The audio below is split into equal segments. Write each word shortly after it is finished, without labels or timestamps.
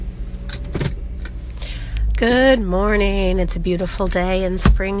Good morning. It's a beautiful day in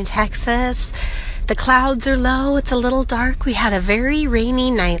Spring, Texas. The clouds are low. It's a little dark. We had a very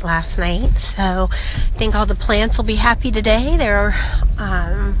rainy night last night, so I think all the plants will be happy today. They're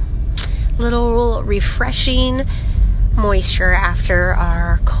little refreshing moisture after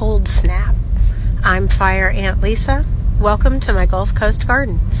our cold snap. I'm Fire Aunt Lisa. Welcome to my Gulf Coast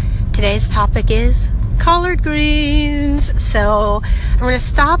garden. Today's topic is collard greens. So I'm going to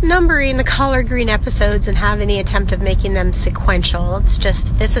stop numbering the collard green episodes and have any attempt of making them sequential. It's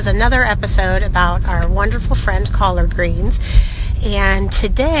just, this is another episode about our wonderful friend collard greens. And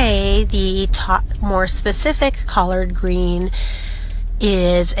today, the more specific collard green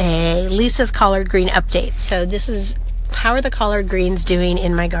is a Lisa's collard green update. So this is, how are the collard greens doing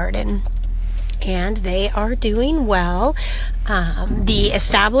in my garden? And they are doing well. The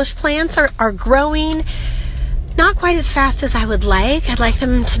established plants are growing not quite as fast as I would like. I'd like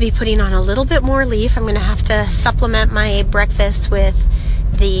them to be putting on a little bit more leaf. I'm going to have to supplement my breakfast with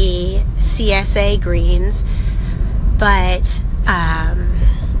the CSA greens. But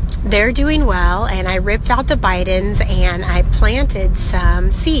they're doing well, and I ripped out the Bidens and I planted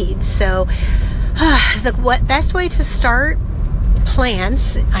some seeds. So the best way to start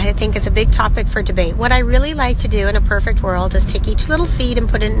plants, I think, is a big topic for debate. What I really like to do in a perfect world is take each little seed and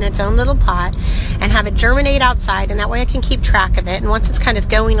put it in its own little pot and have it germinate outside, and that way I can keep track of it. And once it's kind of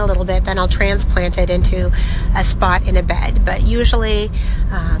going a little bit, then I'll transplant it into a spot in a bed. But usually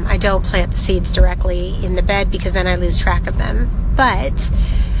I don't plant the seeds directly in the bed because then I lose track of them. But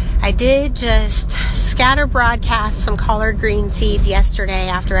I did just scatter broadcast some collard green seeds yesterday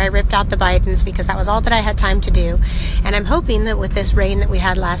after I ripped out the Bidens, because that was all that I had time to do. And I'm hoping that with this rain that we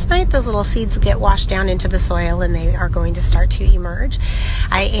had last night, those little seeds will get washed down into the soil and they are going to start to emerge.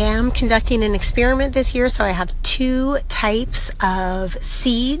 I am conducting an experiment this year, so I have two types of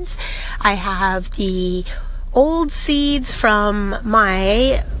seeds. I have the old seeds from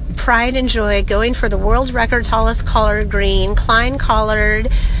my pride and joy going for the world record tallest collard green, Klein Collard,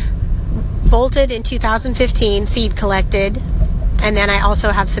 bolted in 2015, seed collected. And then I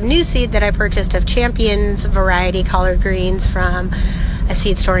also have some new seed that I purchased of Champions variety collard greens from a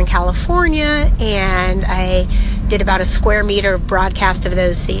seed store in California, and I did about a square meter of broadcast of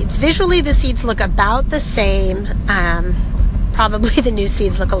those seeds. Visually, the seeds look about the same. Probably the new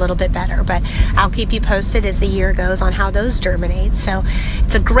seeds look a little bit better, but I'll keep you posted as the year goes on how those germinate. So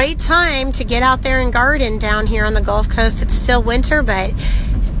it's a great time to get out there and garden down here on the Gulf Coast. It's still winter, but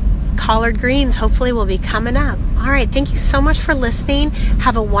collard greens hopefully will be coming up. All right, thank you so much for listening.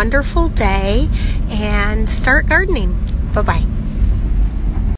 Have a wonderful day and start gardening. Bye-bye.